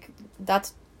go.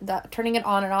 That turning it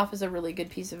on and off is a really good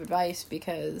piece of advice,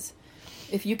 because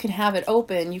if you can have it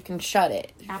open, you can shut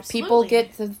it. Absolutely. People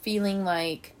get the feeling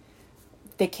like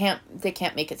they can't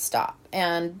make it stop.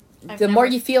 And the more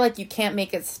you feel like you can't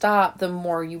make it stop, the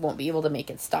more you won't be able to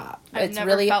make it stop. I've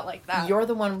never felt like that. You're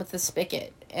the one with the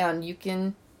spigot, and you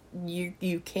can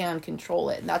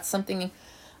control it. And that's something.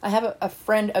 I have a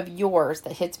friend of yours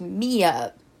that hits me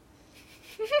up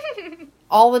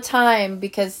all the time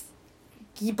because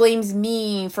he blames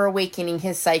me for awakening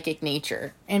his psychic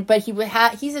nature. But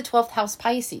he's a 12th house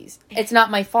Pisces. It's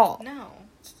not my fault. No.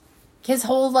 His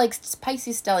whole, like,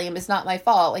 Pisces stellium is not my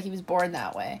fault. Like, he was born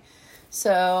that way.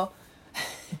 So,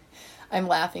 I'm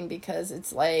laughing because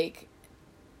it's like,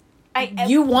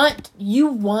 it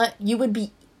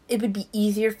would be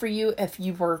easier for you if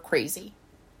you were crazy.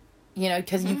 You know,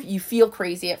 because you feel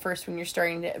crazy at first when you're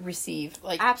starting to receive,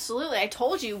 like... Absolutely. I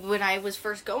told you when I was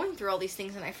first going through all these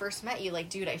things and I first met you, like,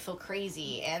 dude, I feel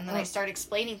crazy. And then I started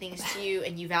explaining things to you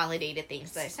and you validated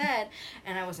things that I said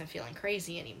and I wasn't feeling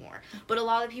crazy anymore. But a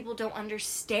lot of people don't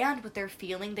understand what they're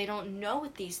feeling. They don't know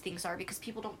what these things are because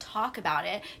people don't talk about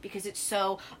it because it's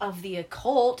so of the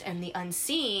occult and the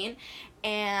unseen.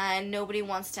 And nobody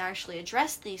wants to actually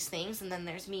address these things. And then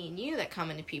there's me and you that come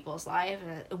into people's life.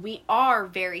 And we are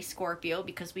very Scorpio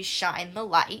because we shine the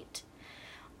light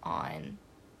on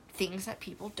things that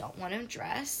people don't want to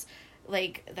address.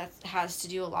 Like, that has to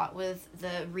do a lot with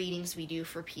the readings we do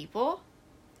for people.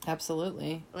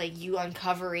 Absolutely. Like, you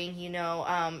uncovering,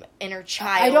 inner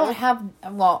child. I don't have,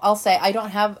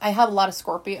 I have a lot of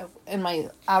Scorpio in my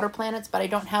outer planets, but I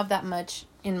don't have that much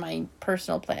in my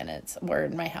personal planets or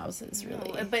in my houses,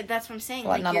 really. No, but that's what I'm saying.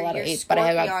 Well, like, not a lot of 8s, but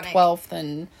I have got 12th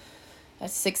and a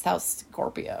 6th house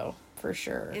Scorpio, for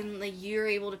sure. And, like, you're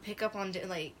able to pick up on,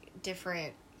 like,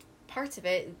 different parts of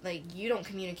it. Like, you don't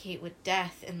communicate with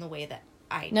death in the way that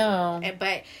I do. No.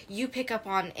 But you pick up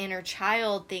on inner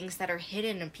child things that are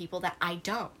hidden in people that I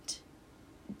don't.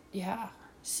 Yeah.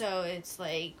 So it's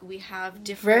like we have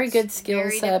different... Very good skill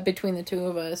set between the two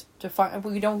of us. To find,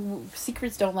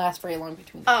 secrets don't last very long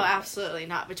between the two of us. Oh, absolutely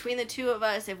not. Between the two of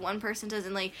us, if one person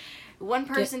doesn't,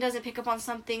 doesn't pick up on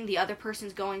something, the other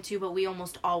person's going to, but we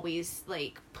almost always,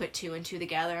 like, put 2 and 2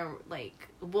 together. Like,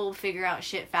 we'll figure out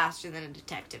shit faster than a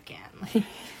detective can. Like...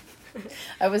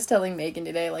 I was telling Megan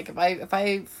today, like, if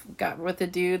I got with a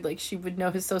dude, like, she would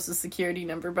know his social security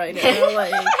number by now,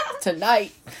 like,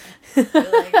 tonight. You're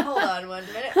like, hold on 1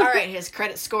 minute. All right, his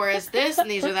credit score is this, and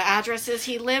these are the addresses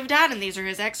he lived at, and these are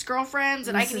his ex-girlfriends,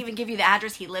 and I can even give you the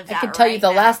address he lived at. I can tell you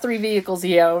the last 3 vehicles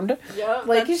he owned. Yep,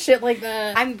 like, shit like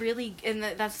that. I'm really, and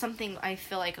that's something I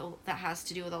feel like that has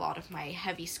to do with a lot of my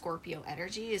heavy Scorpio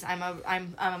energy, is I'm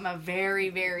a very,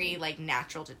 very, like,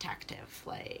 natural detective.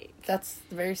 Like, that's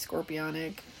very Scorpionic.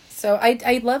 So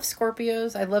I love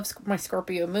Scorpios. I love my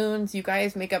Scorpio moons. You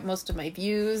guys make up most of my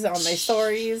views on my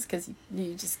stories because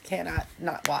you just cannot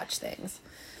not watch things.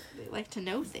 They like to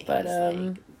know things. But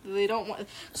like, they don't want...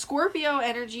 Scorpio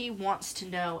energy wants to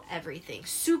know everything.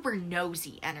 Super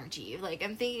nosy energy. Like,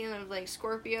 I'm thinking of, like,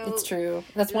 Scorpio... It's true.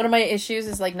 That's one of my issues,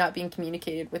 is, like, not being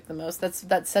communicated with the most.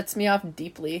 That sets me off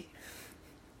deeply.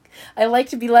 I like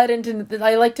to be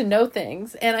I like to know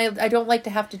things, and I don't like to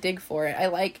have to dig for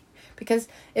it. Because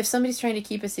if somebody's trying to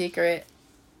keep a secret,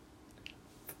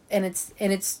 and it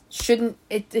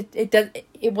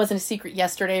wasn't a secret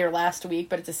yesterday or last week,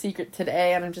 but it's a secret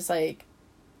today, and I'm just like,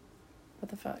 what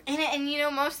the fuck? And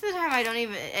most of the time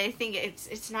I think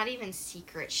it's not even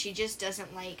secret. She just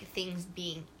doesn't like things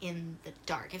being in the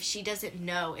dark. If she doesn't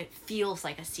know, it feels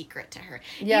like a secret to her.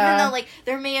 Yeah. Even though, like,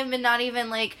 there may have been not even,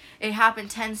 like, it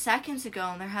happened 10 seconds ago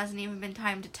and there hasn't even been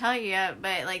time to tell you yet,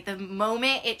 but, like, the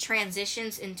moment it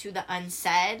transitions into the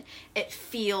unsaid, it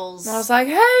feels... I was like,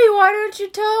 hey, why don't you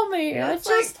tell me? It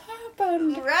just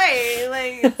happened. Right.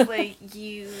 Like, it's like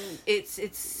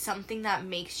it's something that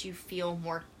makes you feel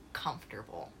more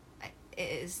comfortable,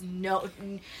 is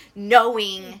knowing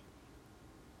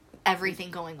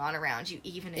everything going on around you,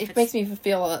 even if it makes me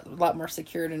feel a lot more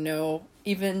secure to know,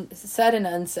 even said and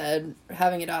unsaid,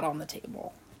 having it out on the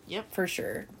table. Yep, for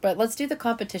sure. But let's do the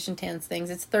competition tans things.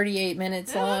 It's 38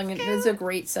 minutes long, and it's a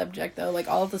great subject, though. Like,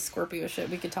 all the Scorpio shit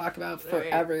we could talk about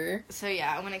forever. So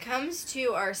yeah, when it comes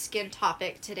to our skin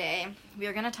topic today, we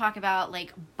are going to talk about,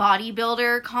 like,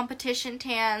 bodybuilder competition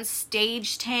tans,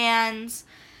 stage tans,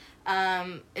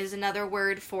 is another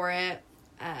word for it.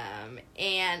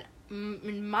 And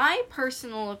in my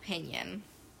personal opinion,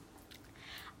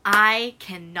 I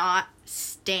cannot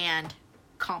stand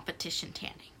competition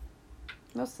tanning.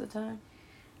 Most of the time.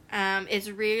 It's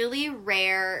really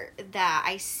rare that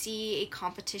I see a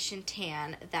competition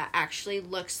tan that actually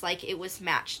looks like it was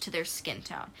matched to their skin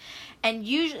tone. And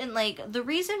usually, like, the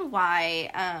reason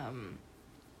why,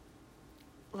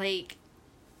 the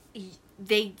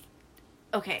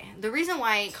reason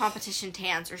why competition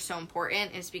tans are so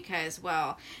important is because,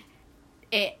 well,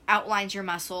 it outlines your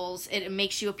muscles, it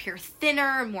makes you appear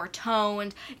thinner, more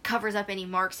toned, covers up any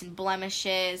marks and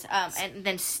blemishes, and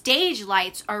then stage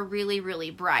lights are really, really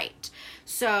bright.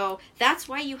 So that's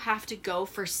why you have to go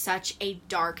for such a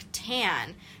dark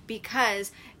tan,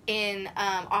 because in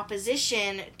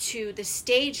opposition to the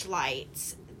stage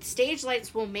lights. Stage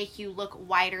lights will make you look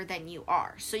whiter than you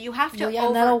are. So you have to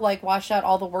and that'll, like, wash out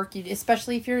all the work you do,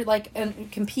 especially if you're, like,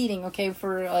 competing, okay,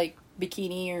 for, like,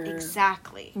 bikini or...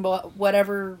 Exactly.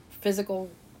 Whatever physical,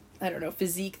 I don't know,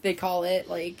 physique they call it.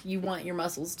 Like, you want your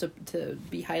muscles to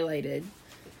be highlighted.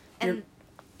 And...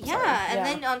 and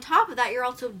then on top of that, you're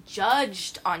also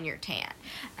judged on your tan.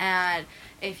 And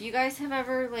if you guys have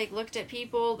ever, like, looked at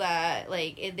people that,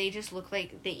 like, they just look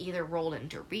like they either rolled in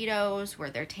Doritos,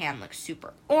 where their tan looks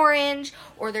super orange,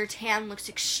 or their tan looks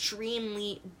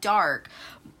extremely dark.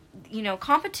 You know,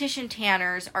 competition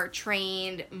tanners are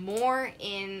trained more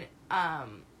in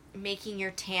making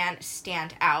your tan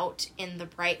stand out in the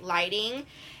bright lighting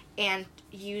and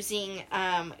using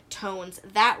tones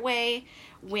that way,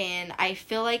 when I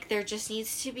feel like there just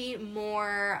needs to be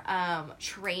more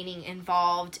training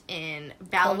involved in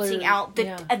balancing out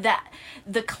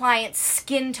the client's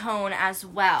skin tone as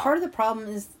well. Part of the problem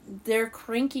is they're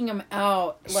cranking them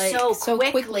out like so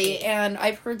quickly, and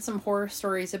I've heard some horror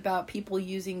stories about people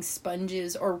using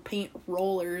sponges or paint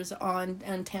rollers on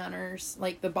tanners,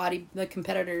 like the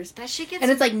competitors. That shit gets...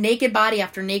 And it's like naked body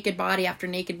after naked body after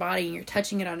naked body, and you're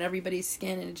touching it on everybody's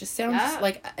skin, and it just sounds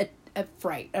like a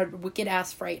fright, a wicked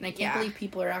ass fright, and I can't believe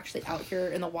people are actually out here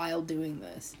in the wild doing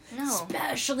this. No.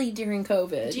 Especially during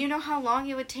COVID. Do you know how long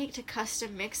it would take to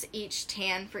custom mix each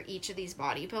tan for each of these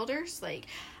bodybuilders? Like,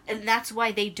 and that's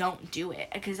why they don't do it,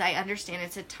 because I understand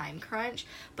it's a time crunch,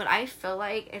 but I feel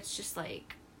like it's just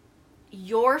like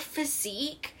your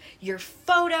physique, your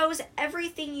photos,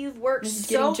 everything you've worked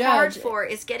so hard for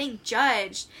is getting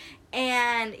judged,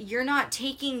 and you're not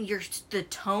taking the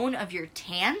tone of your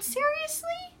tan seriously?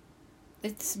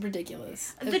 It's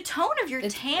ridiculous. The tone of your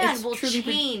tan will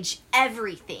change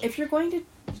everything. If you're going to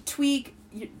tweak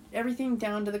everything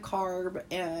down to the carb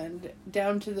and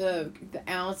down to the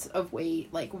ounce of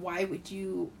weight, like, why would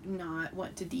you not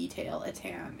want to detail a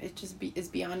tan? It just is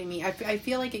beyond me. I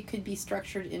feel like it could be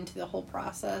structured into the whole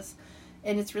process,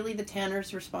 and it's really the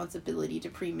tanner's responsibility to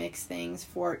pre-mix things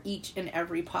for each and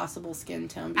every possible skin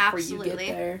tone before you get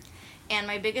there. And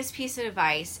my biggest piece of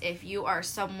advice, if you are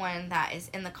someone that is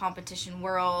in the competition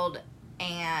world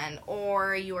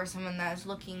or you are someone that is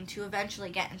looking to eventually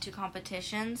get into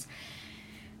competitions,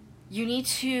 you need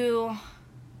to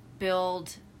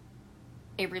build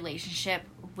a relationship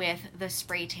with the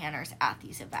spray tanners at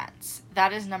these events.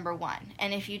 That is number one.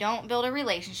 And if you don't build a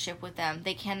relationship with them,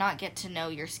 they cannot get to know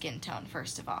your skin tone,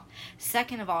 first of all.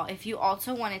 Second of all, if you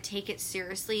also want to take it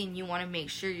seriously and you want to make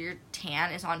sure your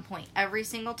tan is on point every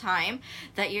single time,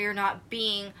 that you're not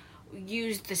being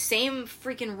used the same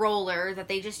freaking roller that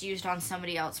they just used on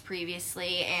somebody else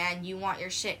previously, and you want your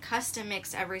shit custom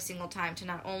mixed every single time to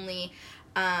not only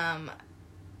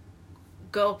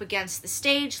go up against the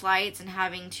stage lights and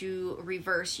having to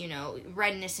reverse,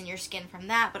 redness in your skin from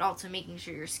that, but also making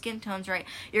sure your skin tone's right,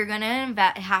 you're going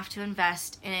to have to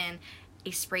invest in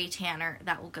a spray tanner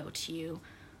that will go to you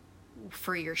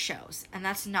for your shows. And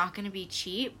that's not going to be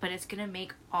cheap, but it's going to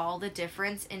make all the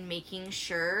difference in making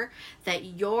sure that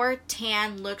your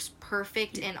tan looks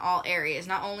perfect in all areas.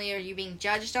 Not only are you being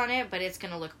judged on it, but it's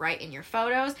going to look right in your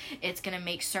photos. It's going to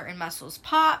make certain muscles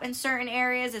pop in certain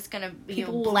areas. It's going to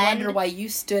people will wonder why you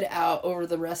stood out over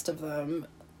the rest of them,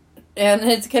 and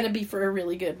it's going to be for a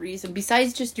really good reason.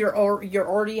 Besides just your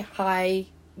already high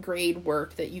grade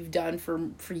work that you've done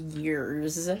for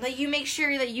years. Like, you make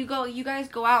sure that you guys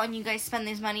go out and you guys spend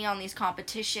this money on these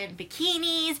competition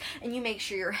bikinis, and you make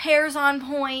sure your hair's on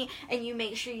point, and you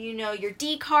make sure your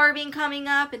decarbing coming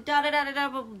up, and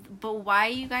da-da-da-da-da, but why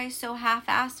are you guys so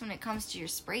half-assed when it comes to your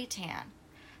spray tan?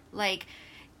 Like,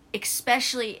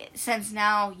 especially since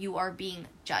now you are being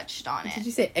judged on it. Did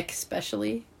you say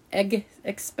especially?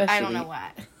 Especially? I don't know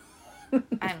what.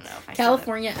 I don't know if I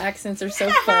California accents are so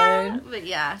fun. But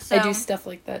yeah, so I do stuff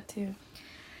like that too.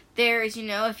 There's,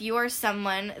 if you are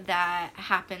someone that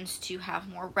happens to have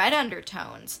more red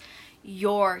undertones,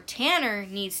 your tanner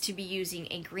needs to be using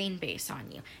a green base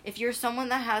on you. If you're someone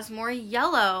that has more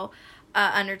yellow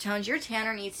undertones, your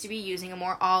tanner needs to be using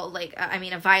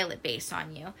a violet base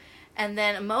on you. And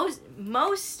then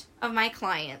most of my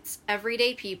clients,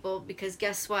 everyday people, because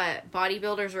guess what?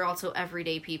 Bodybuilders are also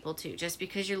everyday people too. Just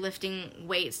because you're lifting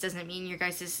weights doesn't mean your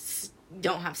guys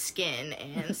don't have skin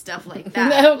and stuff like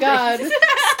that. Oh God,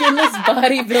 skinless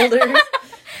bodybuilder.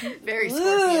 Very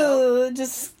Scorpio. Ooh,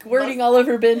 just squirting all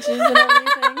over benches and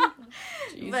everything.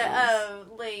 But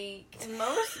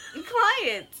most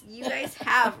clients, you guys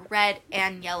have red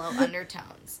and yellow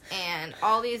undertones, and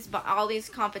all these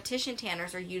competition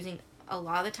tanners are using. A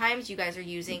lot of the times, you guys are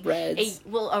using reds.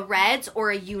 a reds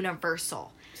or a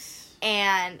universal,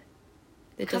 and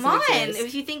Come on.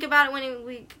 If you think about it,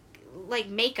 we like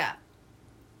makeup.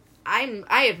 I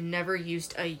have never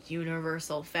used a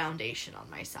universal foundation on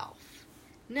myself.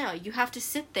 No, you have to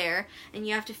sit there and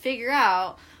you have to figure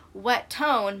out what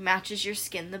tone matches your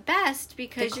skin the best,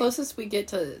 because the closest we get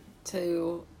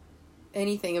to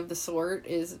anything of the sort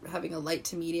is having a light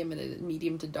to medium and a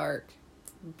medium to dark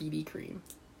BB cream.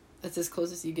 That's as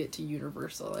close as you get to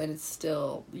universal, and it's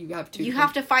still, you have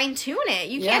to fine tune it.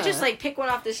 You can't just like pick one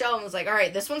off the shelf and was like, all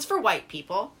right, this one's for white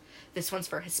people, this one's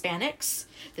for Hispanics,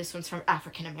 this one's for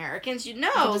African Americans. You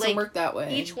know, it doesn't work that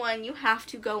way. Each one you have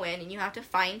to go in and you have to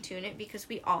fine tune it, because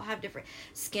we all have different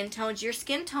skin tones. Your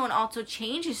skin tone also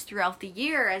changes throughout the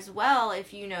year as well.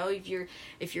 If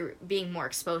if you're being more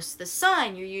exposed to the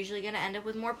sun, you're usually going to end up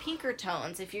with more pinker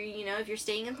tones. If you're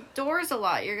staying indoors a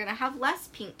lot, you're going to have less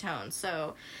pink tones.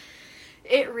 So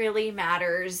it really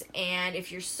matters. And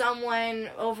if you're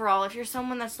someone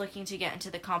that's looking to get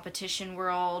into the competition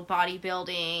world,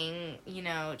 bodybuilding,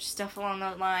 stuff along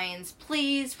those lines,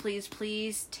 please, please,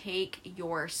 please take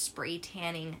your spray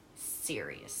tanning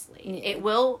seriously. It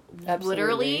will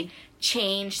literally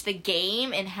change the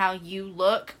game and how you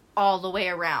look all the way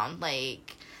around.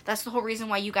 Like, that's the whole reason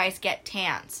why you guys get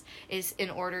tans, is in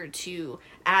order to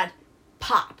add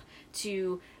pop,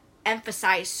 to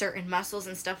emphasize certain muscles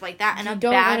and stuff like that. And you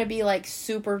don't want to be like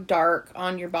super dark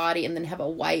on your body and then have a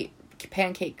white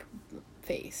pancake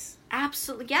face.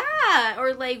 Absolutely, yeah.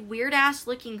 Or like weird ass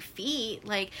looking feet.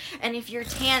 Like, and if your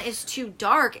tan is too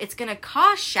dark, it's gonna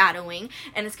cause shadowing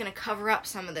and it's gonna cover up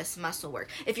some of this muscle work.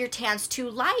 If your tan's too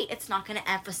light, it's not gonna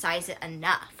emphasize it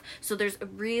enough. So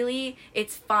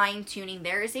it's fine tuning.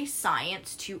 There is a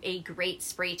science to a great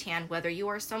spray tan, whether you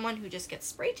are someone who just gets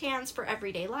spray tans for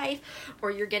everyday life,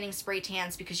 or you're getting spray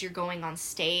tans because you're going on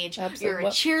stage. Absolutely. You're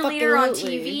a cheerleader on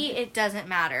TV. It doesn't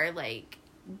matter. Like,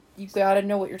 you gotta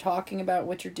know what you're talking about,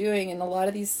 what you're doing, and a lot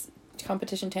of these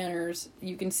competition tanners,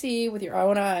 you can see with your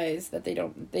own eyes that they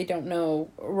don't know,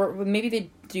 or maybe they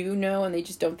do know and they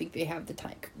just don't think they have the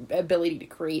ability to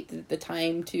create the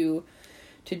time to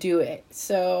do it.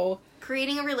 So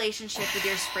creating a relationship with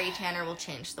your spray tanner will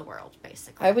change the world,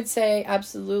 basically. I would say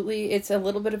absolutely. It's a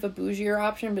little bit of a bougier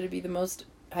option, but it'd be the most,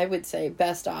 I would say,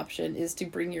 best option is to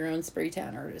bring your own spray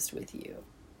tan artist with you.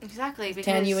 Exactly. Because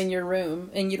tan you in your room,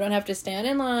 and you don't have to stand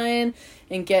in line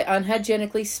and get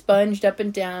unhygienically sponged up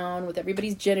and down with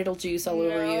everybody's genital juice all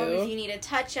over you. If you need a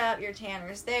touch up, your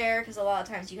tanner's there, because a lot of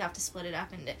times you have to split it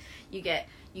up into, you get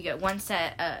one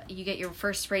set, you get your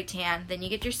first spray tan, then you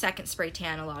get your second spray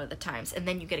tan a lot of the times, and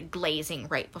then you get a glazing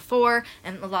right before,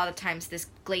 and a lot of times this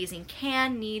glazing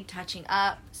can need touching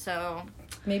up. So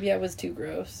maybe I was too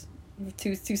gross,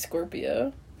 too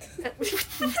Scorpio.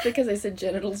 It's because I said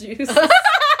genital juice.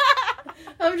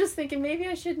 I'm just thinking maybe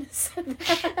I shouldn't have said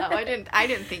that. Oh, I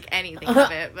didn't think anything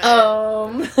of it.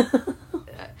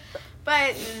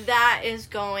 But that is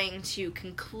going to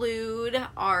conclude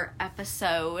our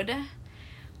episode.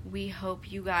 We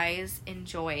hope you guys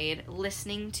enjoyed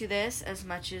listening to this as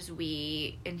much as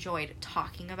we enjoyed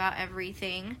talking about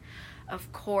everything.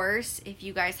 Of course, if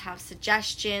you guys have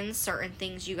suggestions, certain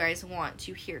things you guys want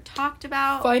to hear talked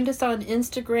about, find us on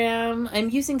Instagram. I'm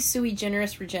using Sui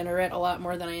Generis Regenerate a lot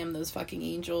more than I am those fucking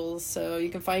angels, so you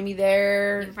can find me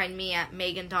there. You can find me at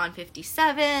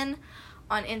MeganDawn57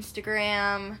 on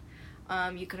Instagram.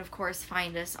 You can, of course,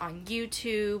 find us on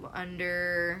YouTube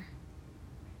under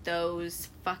those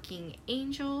fucking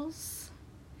angels.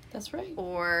 That's right.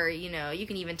 Or, you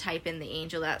can even type in the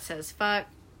angel that says fuck.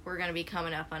 We're going to be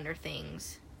coming up under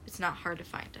things. It's not hard to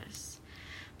find us.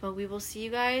 But we will see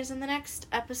you guys in the next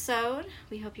episode.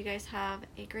 We hope you guys have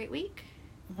a great week.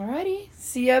 Alrighty.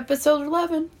 See you episode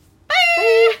 11. Bye!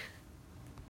 Bye.